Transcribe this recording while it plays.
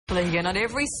There you go. Not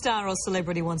every star or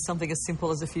celebrity wants something as simple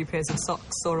as a few pairs of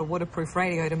socks or a waterproof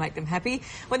radio to make them happy.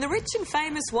 When the rich and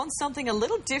famous want something a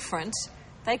little different,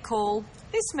 they call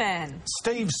this man.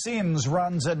 Steve SIMS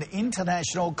runs an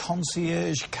international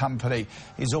concierge company.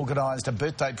 He's organised a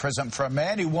birthday present for a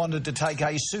man who wanted to take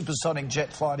a supersonic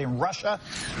jet flight in Russia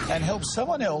and help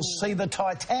someone else see the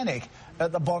Titanic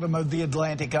at the bottom of the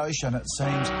Atlantic Ocean. It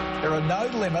seems there are no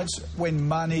limits when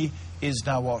money is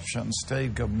no option.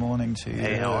 Steve, good morning to you.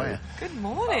 Hey, how are you? Good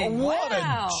morning. What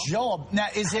wow. a job. Now,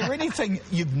 is there anything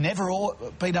you've never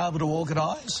been able to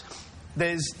organise?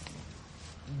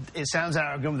 It sounds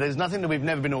arrogant, but there's nothing that we've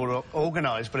never been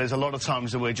organised, but there's a lot of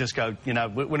times that we just go, you know,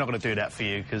 we're not going to do that for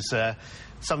you, because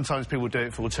sometimes people do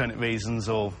it for alternate reasons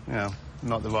or, you know,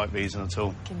 not the right reason at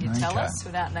all. Can you tell us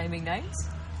without naming names?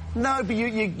 No, but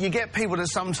you get people that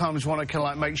sometimes want to kind of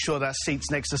like make sure that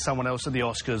seat's next to someone else at the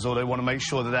Oscars, or they want to make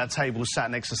sure that their table's sat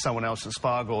next to someone else at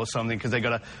Spargo or something because they've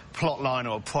got a plot line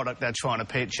or a product they're trying to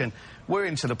pitch. And we're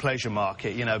into the pleasure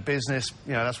market, you know, business,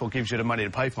 you know, that's what gives you the money to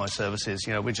pay for my services.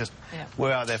 You know,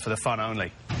 we're out there for the fun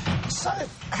only. So,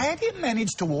 how do you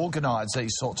manage to organise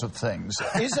these sorts of things?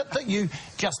 Is it that you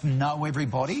just know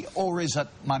everybody, or is it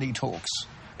money talks?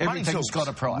 Everything's got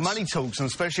a price. Money talks, and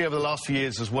especially over the last few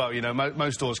years as well. You know,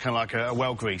 most doors kind of like are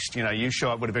well greased. You know, you show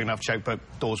up with a big enough checkbook,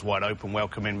 doors wide open,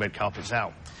 welcome in, red carpet's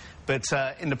out. But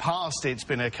in the past, it's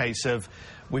been a case of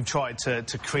we've tried to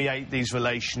create these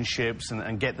relationships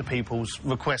and get the people's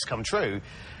requests come true.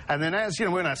 And then, as you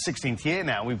know, we're in our 16th year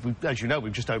now. As you know,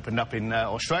 we've just opened up in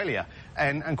Australia.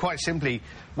 And quite simply,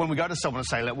 when we go to someone and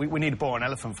say, look, we need to borrow an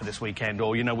elephant for this weekend,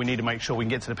 or, you know, we need to make sure we can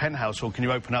get to the penthouse, or can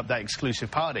you open up that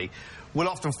exclusive party? We'll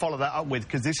often follow that up with,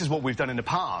 because this is what we've done in the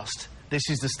past, this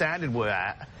is the standard we're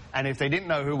at, and if they didn't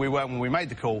know who we were when we made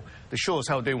the call, they sure as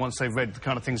hell do once they've read the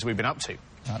kind of things that we've been up to.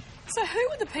 So who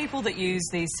are the people that use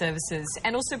these services,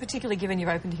 and also particularly given you've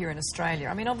opened here in Australia?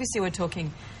 I mean, obviously we're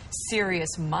talking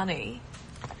serious money.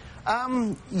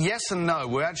 Yes and no.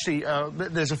 We're actually,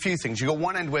 there's a few things. You've got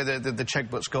one end where the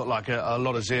checkbook's got like a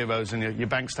lot of zeros, and your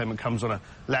bank statement comes on a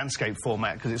landscape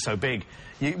format because it's so big.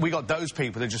 We got those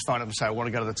people that just phone up and say, I want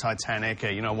to go to the Titanic, or,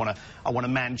 you know, I want a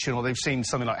mansion, or they've seen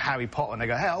something like Harry Potter and they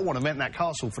go, hey, I want to rent that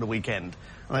castle for the weekend.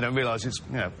 And they don't realise it's,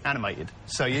 you know, animated.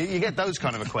 So you get those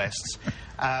kind of requests.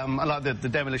 I like the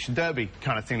demolition derby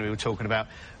kind of thing that we were talking about.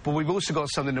 But we've also got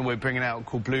something that we're bringing out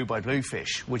called Blue by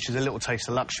Bluefish, which is a little taste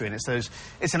of luxury. And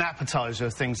it's an appetiser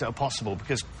of things that are possible,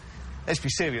 because, let's be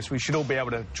serious, we should all be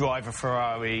able to drive a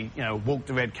Ferrari, you know, walk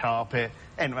the red carpet,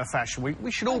 enter a fashion week.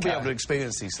 We should all be able to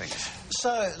experience these things.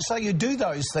 So you do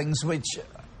those things which,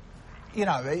 you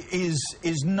know,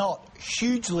 is not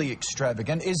hugely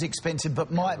extravagant, is expensive,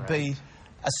 but might be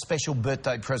a special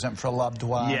birthday present for a loved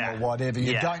one or whatever.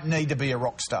 You don't need to be a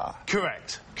rock star.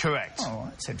 Correct. Oh,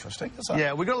 that's interesting.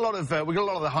 Yeah, we've got a lot of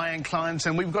the high-end clients,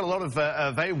 and we've got a lot of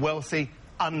very wealthy,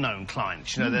 unknown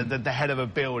clients. You know, the head of a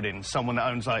building, someone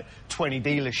that owns like 20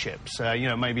 dealerships. You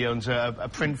know, maybe owns a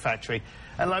print factory,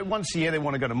 and like once a year they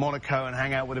want to go to Monaco and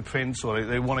hang out with the prince, or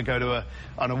they want to go to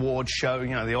an award show,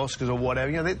 you know, the Oscars or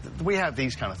whatever. You know, we have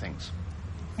these kind of things.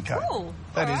 Okay. Cool.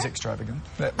 That is extravagant.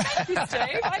 Steve,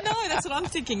 I know, that's what I'm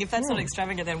thinking. If that's not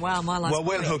extravagant, then wow, my life's... Well,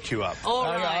 we'll hook you up. All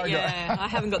right, yeah. I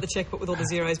haven't got the checkbook with all the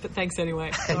zeros, but thanks anyway.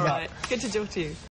 All right. Good to talk to you.